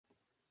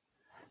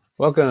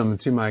Welcome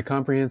to my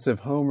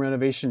comprehensive home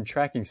renovation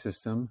tracking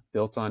system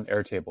built on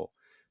Airtable.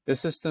 This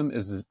system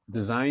is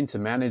designed to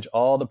manage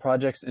all the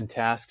projects and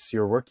tasks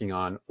you're working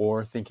on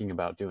or thinking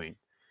about doing.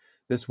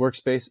 This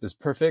workspace is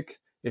perfect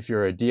if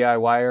you're a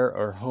DIYer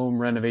or home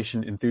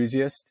renovation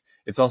enthusiast.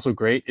 It's also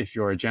great if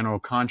you're a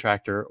general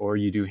contractor or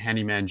you do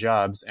handyman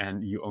jobs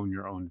and you own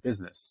your own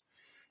business.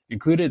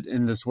 Included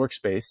in this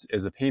workspace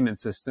is a payment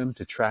system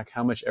to track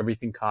how much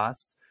everything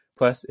costs.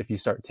 Plus, if you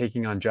start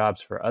taking on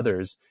jobs for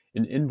others,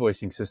 an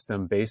invoicing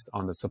system based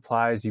on the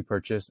supplies you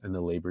purchase and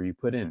the labor you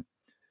put in.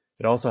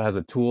 It also has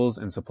a tools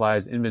and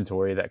supplies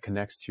inventory that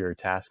connects to your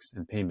tasks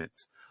and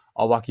payments.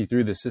 I'll walk you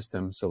through the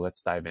system, so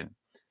let's dive in.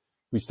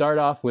 We start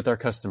off with our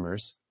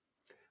customers.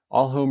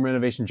 All home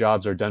renovation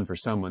jobs are done for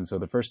someone, so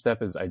the first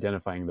step is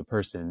identifying the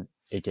person,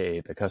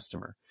 aka the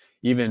customer,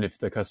 even if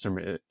the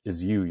customer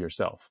is you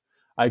yourself.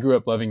 I grew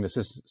up loving the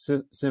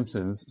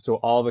Simpsons, so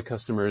all the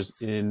customers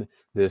in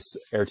this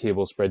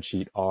Airtable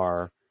spreadsheet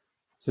are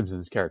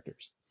Simpsons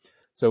characters.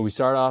 So we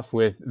start off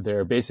with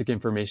their basic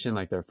information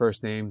like their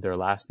first name, their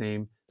last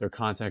name, their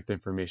contact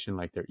information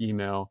like their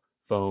email,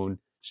 phone,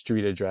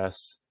 street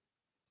address.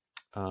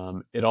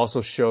 It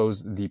also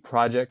shows the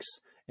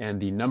projects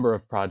and the number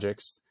of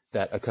projects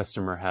that a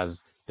customer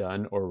has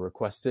done or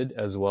requested,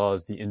 as well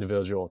as the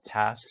individual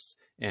tasks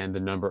and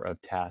the number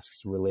of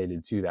tasks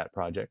related to that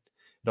project.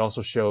 It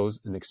also shows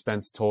an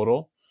expense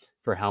total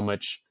for how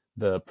much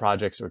the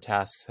projects or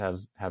tasks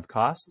have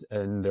cost,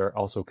 and they're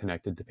also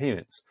connected to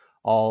payments.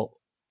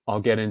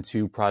 I'll get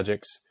into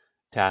projects,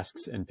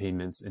 tasks, and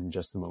payments in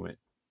just a moment.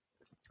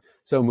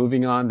 So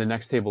moving on, the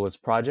next table is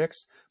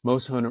projects.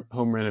 Most home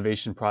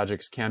renovation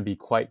projects can be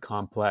quite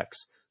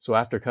complex. So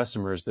after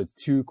customers, the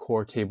two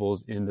core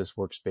tables in this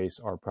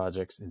workspace are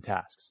projects and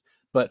tasks.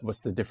 But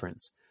what's the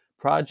difference?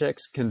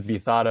 Projects can be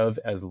thought of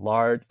as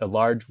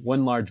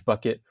one large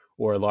bucket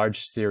or a large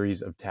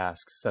series of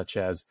tasks, such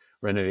as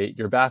renovate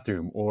your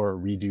bathroom or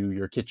redo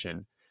your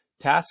kitchen.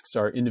 Tasks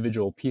are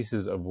individual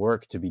pieces of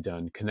work to be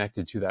done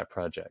connected to that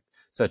project,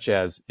 such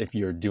as if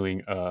you're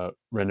doing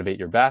renovate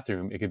your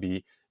bathroom, it could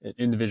be an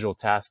individual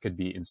task could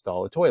be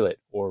install a toilet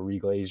or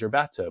reglaze your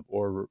bathtub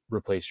or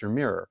replace your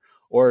mirror.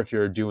 Or if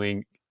you're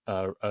doing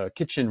a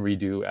kitchen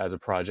redo as a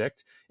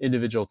project,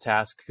 individual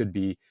task could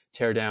be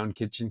tear down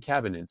kitchen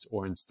cabinets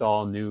or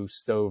install new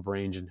stove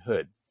range and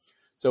hood.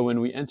 So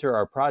when we enter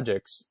our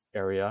projects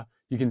area,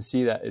 you can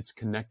see that it's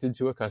connected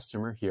to a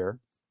customer here.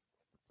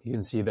 You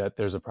can see that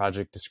there's a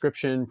project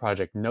description,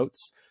 project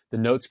notes. The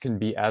notes can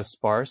be as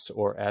sparse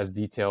or as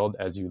detailed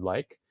as you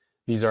like.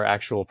 These are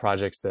actual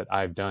projects that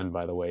I've done,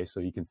 by the way, so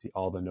you can see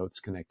all the notes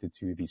connected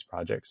to these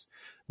projects.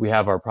 We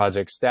have our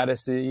project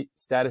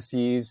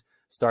statuses,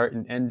 start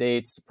and end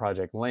dates,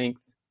 project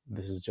length.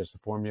 This is just a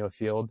formula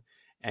field,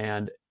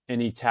 and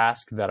any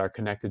tasks that are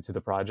connected to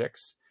the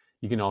projects.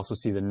 You can also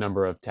see the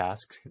number of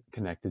tasks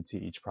connected to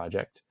each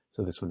project.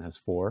 So this one has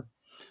 4.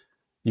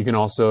 You can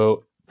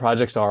also,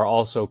 projects are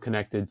also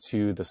connected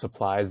to the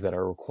supplies that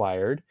are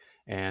required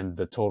and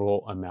the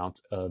total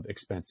amount of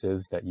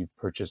expenses that you've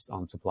purchased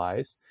on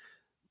supplies.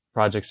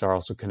 Projects are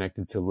also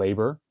connected to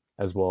labor,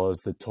 as well as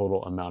the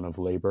total amount of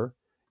labor,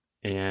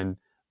 and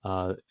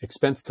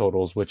expense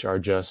totals, which are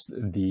just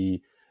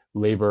the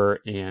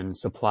labor and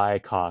supply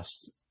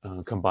costs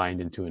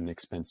combined into an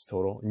expense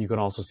total. And you can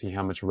also see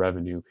how much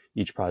revenue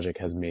each project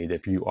has made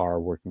if you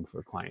are working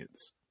for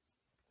clients.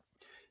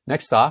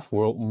 Next off,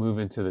 we'll move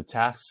into the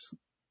tasks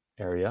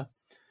area.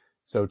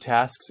 So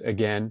tasks,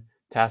 again,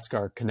 tasks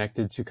are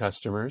connected to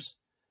customers.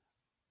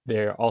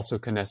 They're also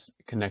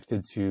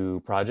connected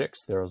to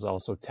projects. There's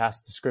also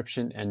task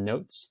description and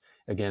notes.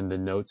 Again, the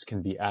notes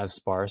can be as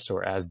sparse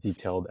or as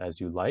detailed as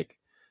you like.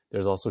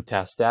 There's also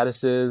task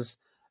statuses,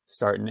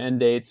 start and end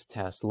dates,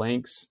 task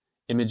lengths,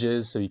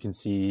 images, so you can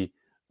see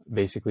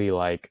basically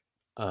like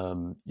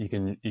you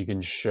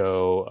can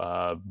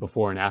show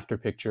before and after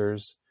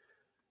pictures,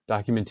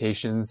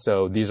 documentation.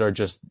 So these are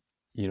just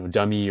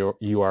dummy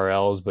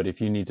URLs, but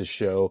if you need to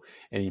show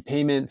any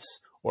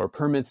payments or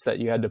permits that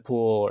you had to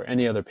pull or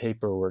any other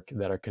paperwork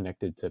that are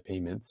connected to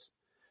payments.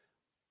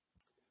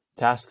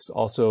 Tasks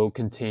also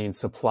contain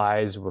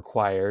supplies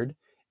required,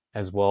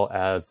 as well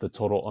as the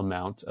total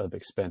amount of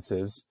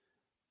expenses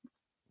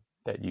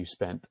that you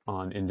spent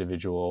on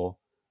individual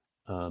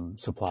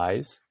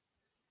supplies.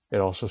 It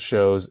also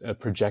shows a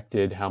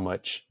projected how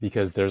much,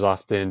 because there's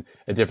often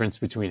a difference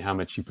between how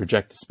much you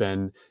project to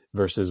spend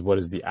versus what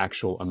is the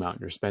actual amount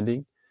you're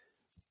spending.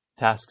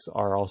 Tasks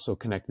are also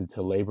connected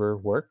to labor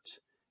worked,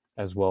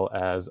 as well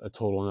as a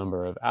total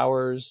number of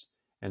hours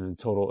and the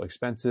total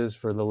expenses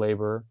for the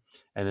labor.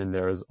 And then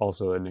there is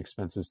also an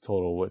expenses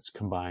total, which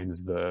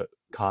combines the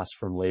cost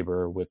from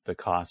labor with the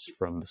cost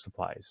from the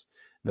supplies.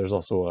 There's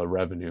also a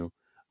revenue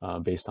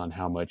based on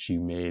how much you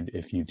made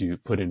if you do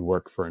put in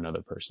work for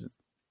another person.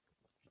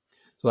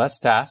 So that's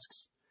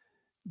tasks.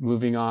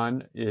 Moving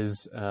on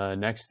is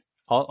next.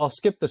 I'll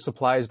skip the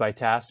supplies by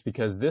tasks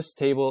because this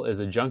table is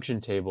a junction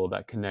table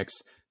that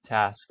connects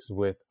tasks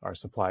with our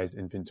supplies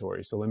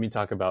inventory. So let me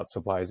talk about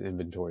supplies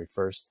inventory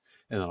first,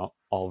 and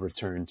I'll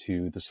return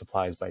to the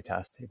supplies by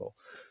task table.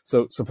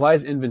 So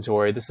supplies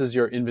inventory, this is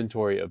your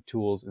inventory of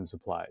tools and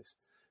supplies.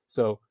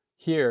 So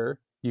here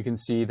you can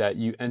see that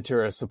you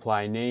enter a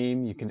supply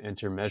name, you can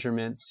enter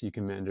measurements, you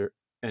can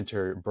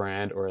enter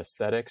brand or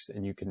aesthetics,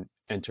 and you can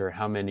enter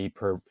how many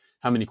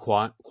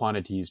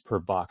quantities per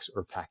box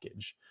or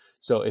package.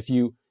 So if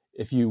you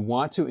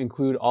want to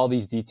include all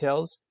these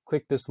details,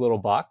 click this little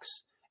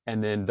box,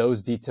 and then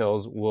those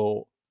details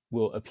will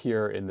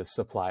appear in the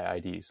supply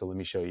ID. So let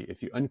me show you.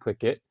 If you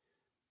unclick it,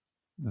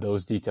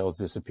 those details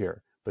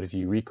disappear. But if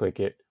you re-click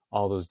it,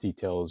 all those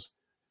details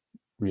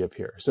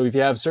reappear. So if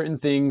you have certain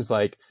things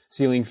like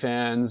ceiling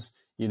fans,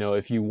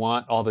 if you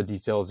want all the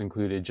details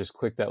included, just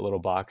click that little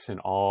box and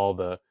all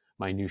the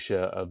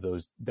minutia of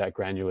that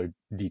granular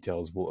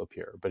details will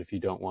appear. But if you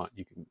don't want,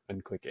 you can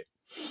unclick it.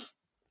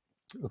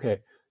 Okay,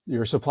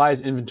 your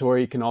supplies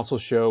inventory can also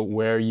show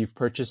where you've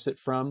purchased it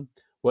from,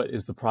 what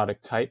is the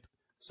product type.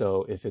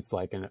 So if it's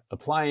like an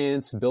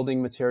appliance,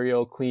 building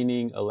material,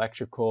 cleaning,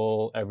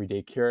 electrical,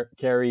 everyday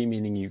carry,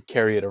 meaning you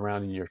carry it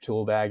around in your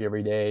tool bag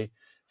every day,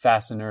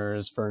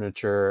 fasteners,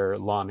 furniture,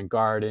 lawn and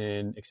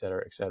garden, et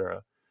cetera, et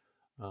cetera.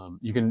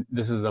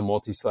 This is a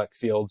multi-select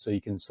field, so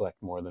you can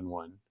select more than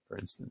one, for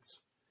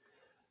instance.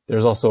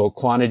 There's also a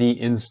quantity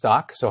in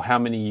stock, so how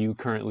many you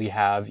currently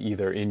have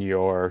either in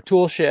your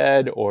tool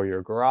shed or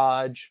your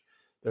garage.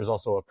 There's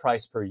also a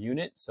price per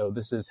unit, so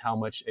this is how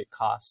much it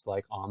costs,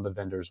 like on the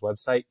vendor's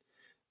website.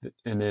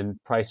 And then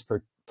price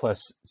per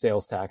plus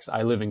sales tax.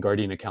 I live in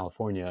Gardena,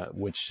 California,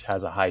 which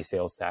has a high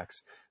sales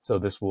tax, so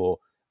this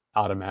will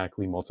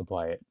automatically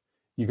multiply it.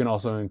 You can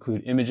also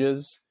include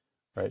images,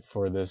 right,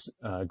 for this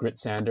grit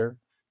sander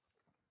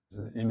as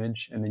an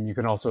image, and then you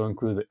can also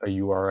include a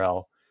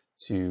URL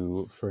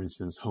to, for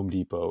instance, Home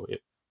Depot,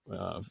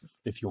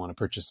 if you want to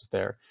purchase it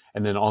there.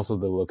 And then also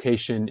the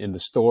location in the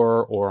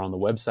store or on the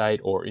website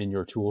or in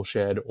your tool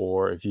shed,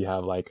 or if you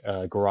have like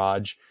a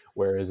garage,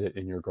 where is it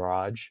in your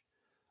garage?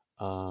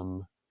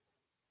 And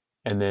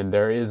then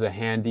there is a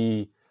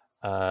handy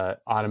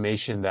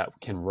automation that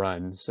can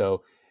run.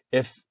 So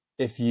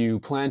if you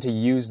plan to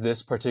use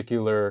this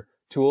particular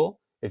tool,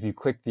 if you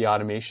click the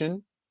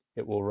automation,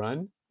 it will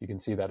run. You can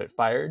see that it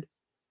fired.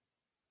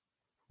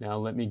 Now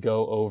let me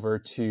go over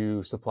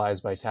to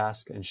supplies by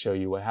task and show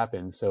you what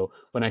happens. So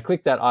when I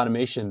click that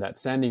automation, that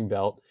sanding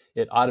belt,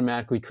 it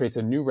automatically creates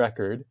a new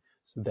record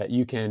so that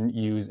you can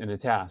use in a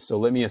task. So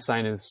let me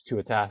assign this to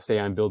a task. Say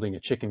I'm building a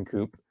chicken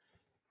coop.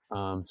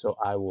 So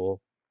I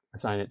will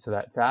assign it to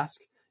that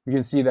task. You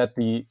can see that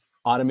the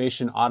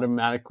automation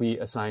automatically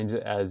assigns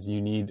it as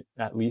you need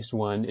at least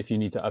one. If you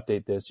need to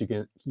update this,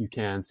 you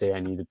can say I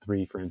needed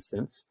 3, for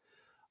instance.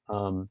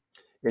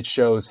 It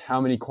shows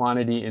how many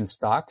quantity in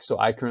stock. So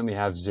I currently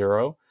have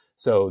 0.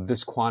 So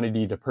this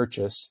quantity to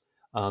purchase,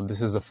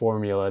 this is a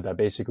formula that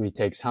basically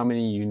takes how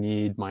many you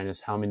need minus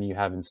how many you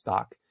have in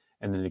stock,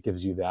 and then it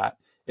gives you that.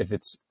 If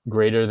it's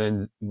greater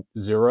than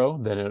 0,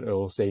 then it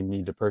will say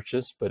need to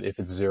purchase. But if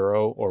it's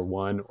 0 or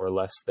 1 or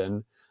less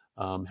than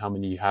how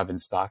many you have in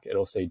stock,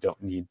 it'll say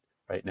don't need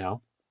right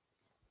now.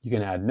 You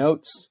can add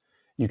notes.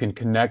 You can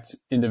connect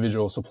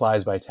individual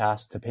supplies by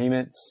task to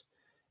payments.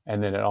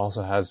 And then it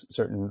also has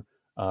certain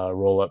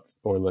roll-up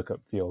or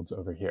lookup fields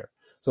over here.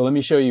 So let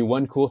me show you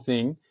one cool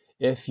thing.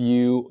 If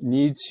you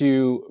need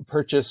to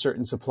purchase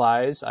certain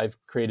supplies, I've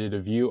created a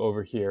view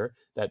over here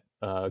that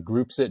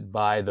groups it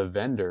by the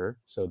vendor.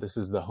 So this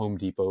is the Home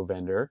Depot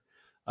vendor.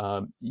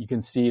 You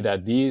can see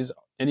that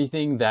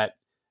anything that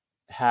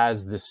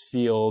has this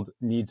field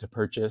need to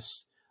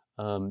purchase,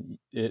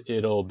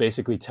 it'll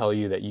basically tell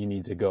you that you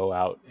need to go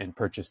out and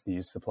purchase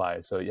these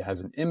supplies. So it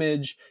has an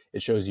image,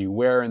 it shows you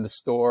where in the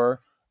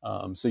store,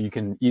 so you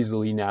can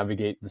easily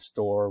navigate the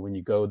store when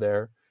you go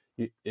there.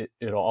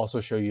 It'll also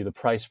show you the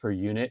price per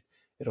unit.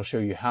 It'll show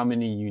you how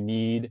many you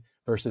need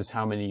versus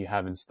how many you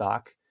have in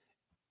stock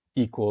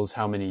equals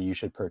how many you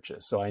should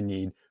purchase. So I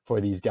need,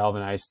 for these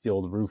galvanized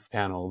steel roof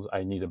panels,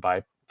 I need to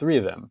buy 3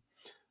 of them.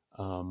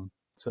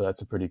 So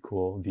that's a pretty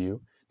cool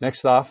view.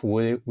 Next off,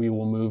 we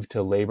will move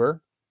to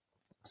labor.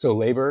 So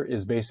labor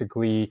is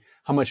basically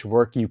how much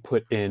work you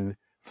put in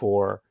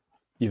for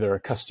either a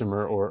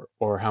customer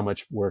or how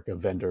much work a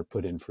vendor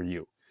put in for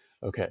you.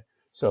 Okay,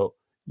 so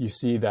you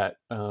see that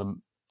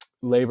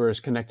labor is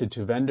connected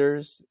to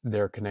vendors,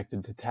 they're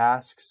connected to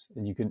tasks,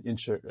 and you can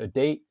insert a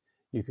date,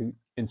 you can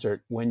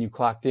insert when you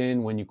clocked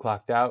in, when you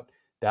clocked out.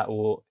 That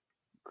will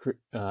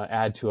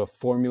add to a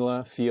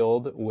formula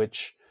field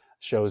which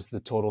shows the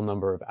total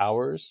number of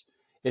hours.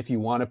 If you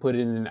want to put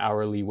in an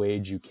hourly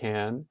wage, you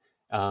can.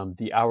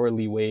 The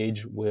hourly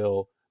wage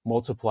will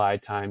multiply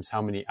times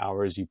how many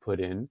hours you put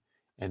in,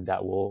 and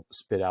that will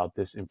spit out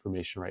this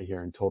information right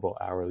here in total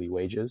hourly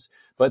wages.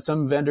 But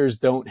some vendors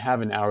don't have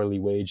an hourly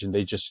wage and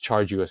they just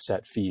charge you a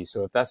set fee.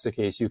 So if that's the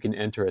case, you can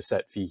enter a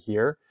set fee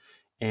here,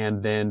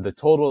 and then the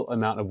total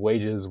amount of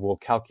wages will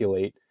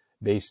calculate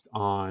based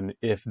on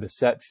if the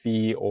set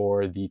fee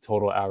or the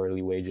total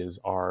hourly wages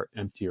are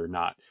empty or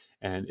not,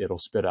 and it'll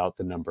spit out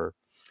the number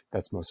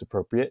that's most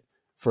appropriate.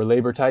 For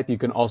labor type, you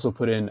can also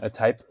put in a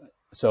type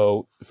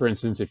So for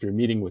instance, if you're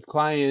meeting with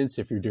clients,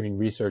 if you're doing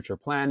research or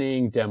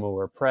planning, demo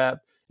or prep,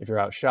 if you're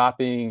out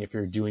shopping, if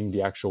you're doing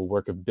the actual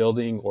work of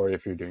building, or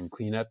if you're doing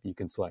cleanup, you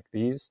can select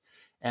these.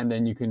 And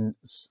then you can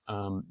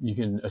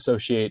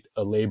associate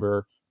a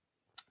labor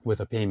with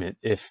a payment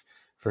if,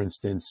 for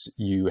instance,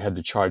 you had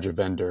to charge a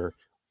vendor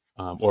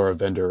or a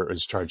vendor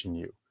is charging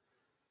you.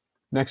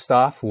 Next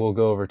off, we'll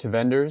go over to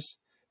vendors.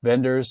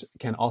 Vendors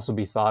can also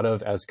be thought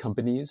of as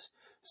companies.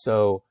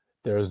 So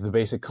there's the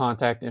basic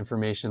contact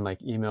information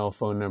like email,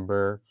 phone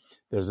number.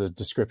 There's a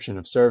description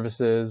of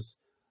services,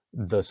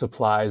 the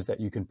supplies that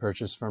you can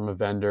purchase from a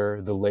vendor,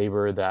 the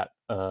labor that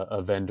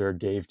a vendor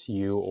gave to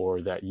you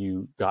or that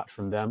you got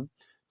from them,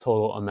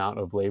 total amount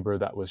of labor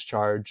that was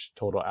charged,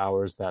 total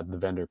hours that the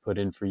vendor put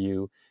in for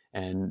you,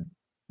 and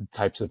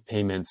types of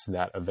payments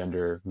that a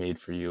vendor made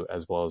for you,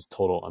 as well as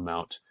total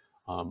amount,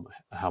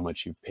 how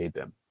much you've paid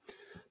them.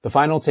 The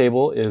final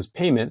table is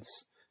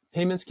payments.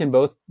 Payments can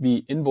both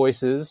be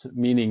invoices,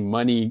 meaning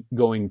money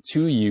going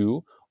to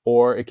you,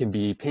 or it can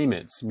be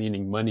payments,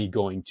 meaning money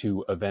going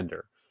to a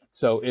vendor.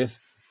 So if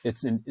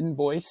it's an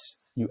invoice,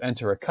 you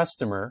enter a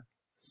customer,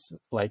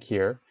 like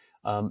here,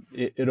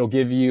 it'll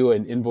give you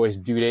an invoice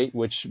due date,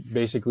 which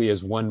basically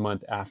is 1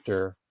 month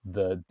after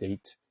the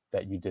date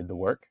that you did the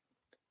work.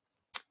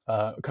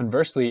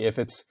 Conversely, if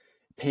it's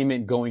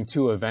payment going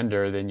to a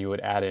vendor, then you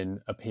would add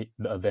in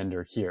a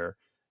vendor here,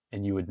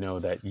 and you would know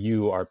that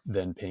you are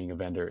then paying a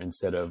vendor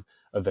instead of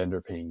a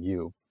vendor paying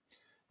you.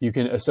 You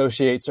can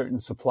associate certain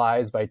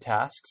supplies by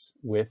tasks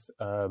with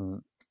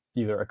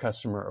either a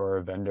customer or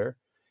a vendor,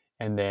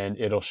 and then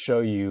it'll show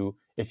you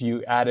if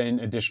you add in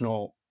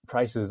additional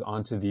prices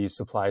onto these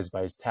supplies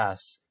by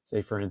tasks.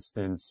 Say, for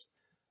instance,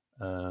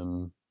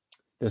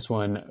 this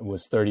one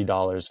was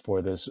 $30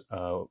 for this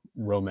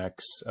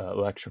Romex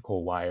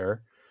electrical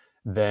wire,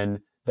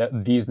 then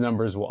these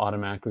numbers will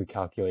automatically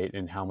calculate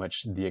in how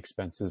much the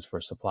expenses for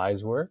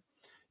supplies were.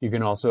 You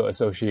can also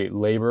associate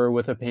labor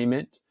with a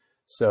payment.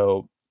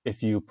 So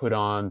if you put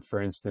on, for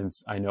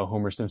instance, I know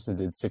Homer Simpson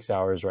did 6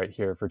 hours right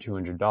here for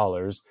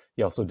 $200.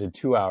 He also did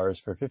 2 hours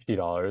for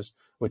 $50,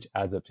 which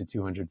adds up to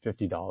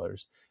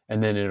 $250.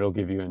 And then it'll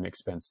give you an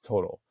expense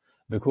total.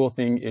 The cool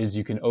thing is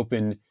you can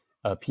open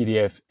a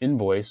PDF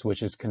invoice,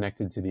 which is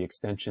connected to the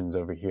extensions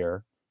over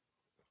here.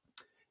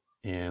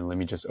 And let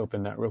me just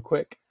open that real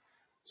quick.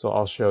 So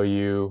I'll show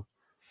you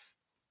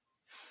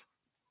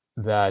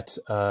that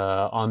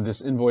on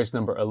this invoice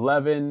number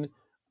 11,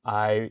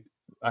 I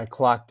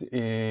clocked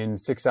in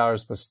 6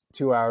 hours plus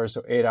 2 hours,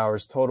 so 8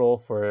 hours total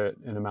for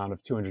an amount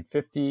of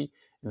 $250.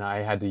 And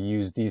I had to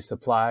use these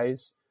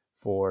supplies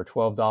for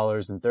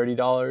 $12 and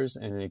 $30,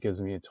 and it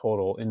gives me a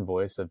total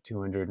invoice of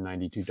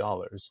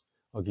 $292.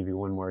 I'll give you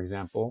one more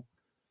example.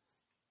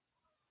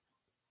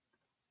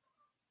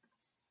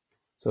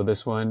 So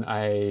this one,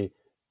 I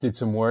did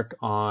some work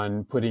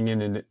on putting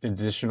in an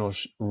additional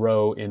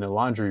row in a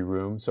laundry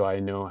room. So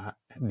I know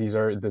these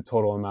are the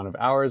total amount of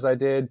hours I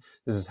did.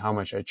 This is how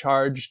much I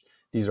charged.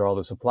 These are all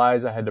the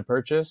supplies I had to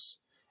purchase.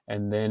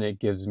 And then it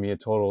gives me a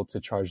total to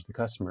charge the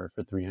customer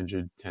for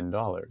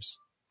 $310.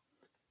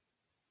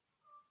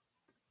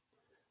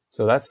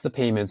 So that's the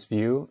payments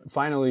view.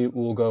 Finally,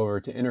 we'll go over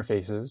to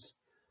interfaces.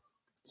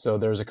 So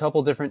there's a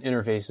couple different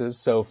interfaces.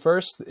 So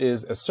first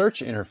is a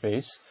search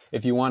interface.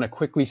 If you want to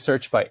quickly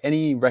search by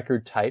any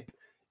record type,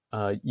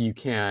 you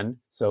can.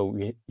 So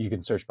you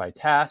can search by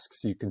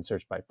tasks, you can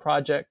search by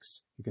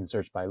projects, you can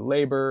search by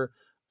labor,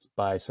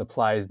 by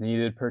supplies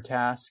needed per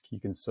task, you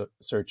can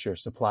search your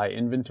supply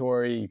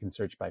inventory, you can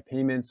search by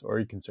payments, or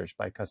you can search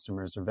by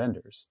customers or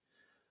vendors.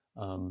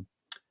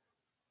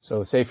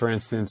 So say, for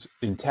instance,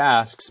 in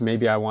tasks,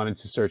 maybe I wanted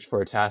to search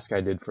for a task I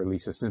did for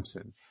Lisa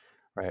Simpson,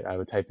 right? I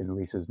would type in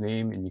Lisa's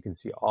name and you can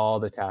see all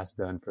the tasks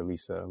done for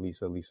Lisa,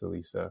 Lisa, Lisa,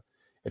 Lisa.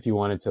 If you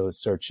wanted to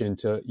search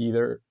into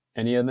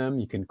any of them,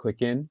 you can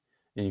click in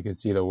and you can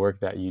see the work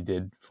that you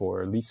did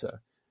for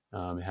Lisa.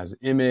 It has an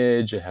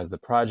image, it has the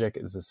project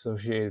it's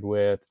associated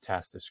with,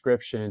 task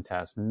description,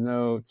 task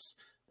notes,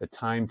 the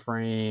time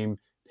frame,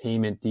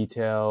 payment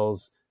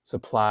details,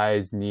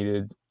 supplies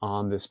needed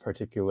on this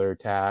particular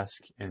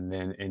task, and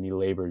then any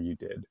labor you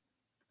did.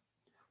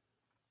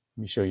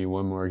 Let me show you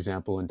one more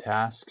example in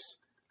tasks.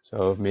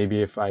 So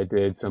maybe if I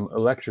did some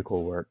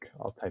electrical work,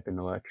 I'll type in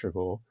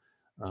electrical.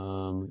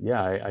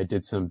 I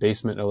did some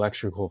basement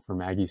electrical for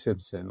Maggie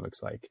Simpson,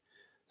 looks like.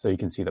 So you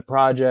can see the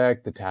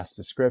project, the task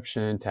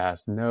description,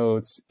 task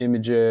notes,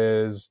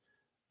 images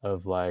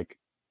of I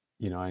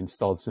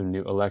installed some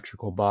new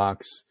electrical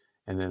box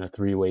and then a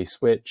 3-way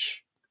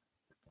switch.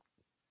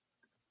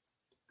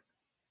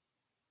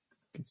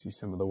 You can see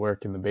some of the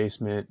work in the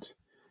basement.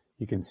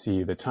 You can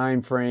see the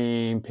time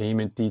frame,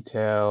 payment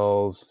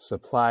details,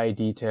 supply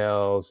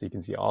details. You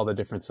can see all the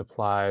different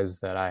supplies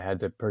that I had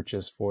to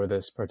purchase for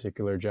this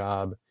particular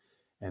job,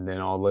 and then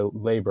all the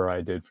labor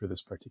I did for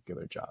this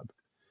particular job.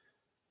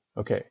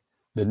 Okay,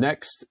 the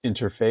next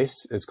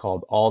interface is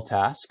called All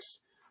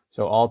Tasks.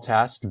 So All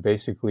Tasks,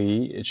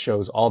 basically, it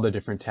shows all the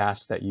different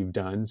tasks that you've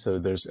done. So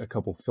there's a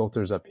couple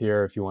filters up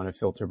here if you want to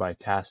filter by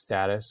task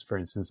status, for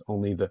instance,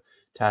 only the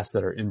tasks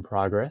that are in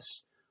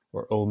progress,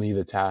 or only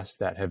the tasks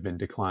that have been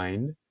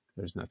declined,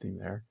 there's nothing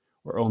there,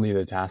 or only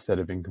the tasks that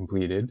have been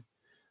completed.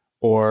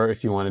 Or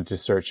if you wanted to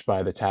search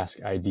by the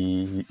task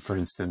ID, for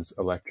instance,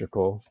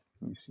 electrical,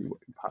 let me see what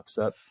pops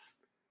up.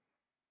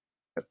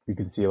 You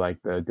can see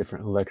like the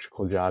different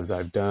electrical jobs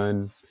I've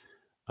done,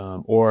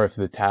 or if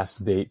the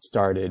task date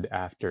started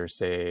after,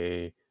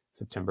 say,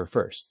 September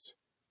 1st.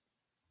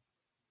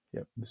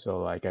 Yep. So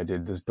like I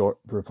did this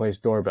replace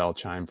doorbell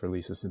chime for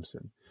Lisa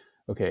Simpson.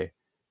 Okay,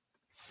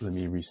 let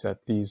me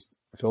reset these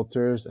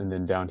filters. And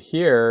then down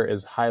here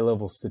is high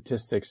level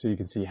statistics. So you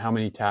can see how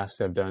many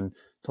tasks I've done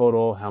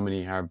total, how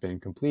many have been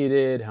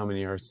completed, how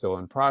many are still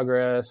in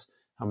progress,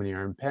 how many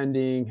are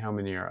pending, how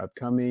many are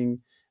upcoming.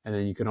 And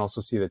then you can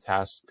also see the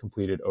tasks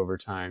completed over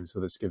time.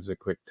 So this gives a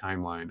quick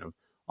timeline of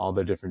all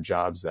the different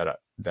jobs that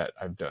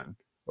I've done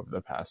over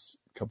the past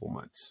couple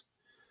months.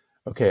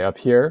 Okay, up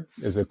here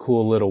is a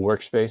cool little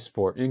workspace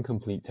for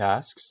incomplete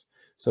tasks.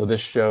 So this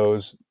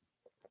shows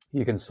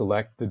you can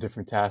select the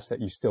different tasks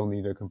that you still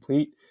need to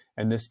complete,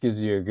 and this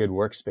gives you a good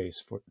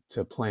workspace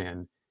to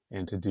plan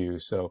and to do.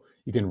 So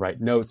you can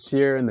write notes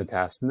here in the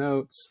task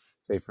notes.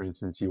 Say, for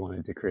instance, you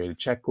wanted to create a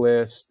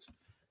checklist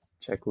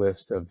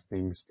of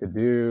things to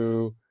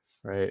do,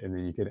 right? And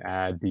then you could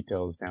add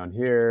details down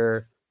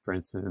here. For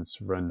instance,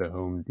 run to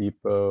Home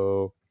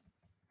Depot,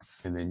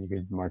 and then you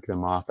could mark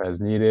them off as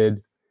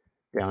needed.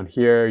 Down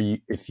here,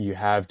 if you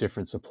have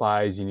different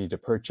supplies you need to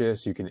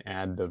purchase, you can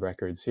add the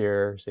records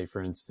here. Say,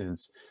 for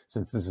instance,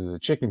 since this is a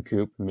chicken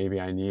coop, maybe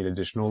I need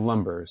additional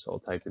lumber. So I'll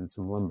type in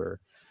some lumber.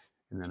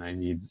 And then I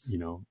need,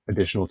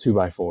 additional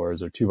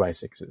 2x4s or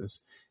 2x6s.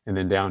 And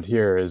then down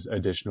here is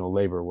additional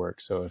labor work.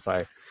 So if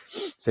I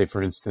say,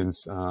 for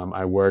instance,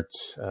 I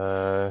worked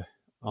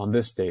on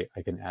this date,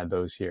 I can add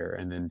those here.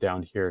 And then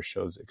down here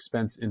shows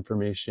expense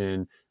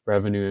information,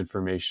 revenue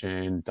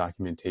information,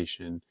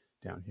 documentation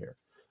down here.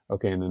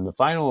 Okay, and then the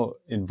final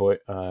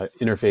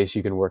interface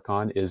you can work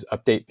on is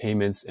update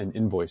payments and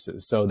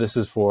invoices. So this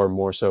is for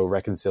more so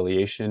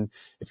reconciliation.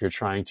 If you're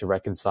trying to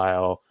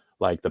reconcile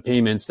like the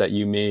payments that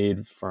you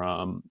made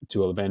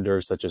to a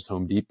vendor such as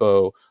Home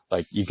Depot,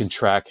 like you can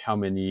track how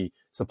many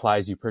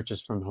supplies you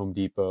purchased from Home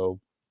Depot.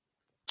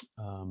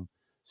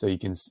 So you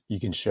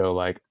can show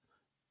like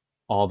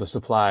all the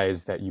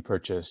supplies that you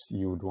purchased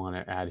you would want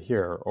to add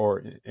here,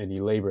 or any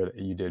labor that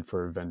you did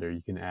for a vendor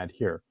you can add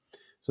here.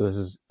 So this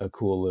is a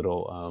cool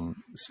little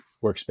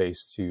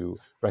workspace to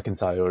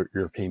reconcile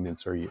your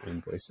payments or your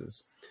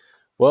invoices.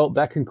 Well,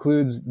 that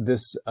concludes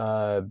this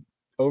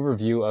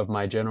overview of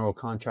my general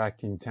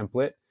contracting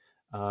template.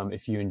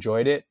 If you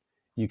enjoyed it,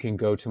 you can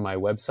go to my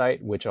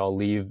website, which I'll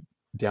leave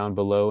down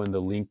below in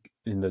the link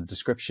in the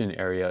description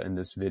area in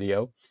this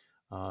video.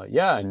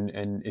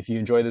 And if you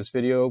enjoy this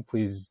video,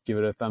 please give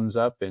it a thumbs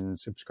up and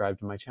subscribe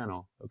to my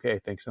channel. Okay,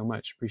 thanks so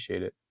much.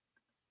 Appreciate it.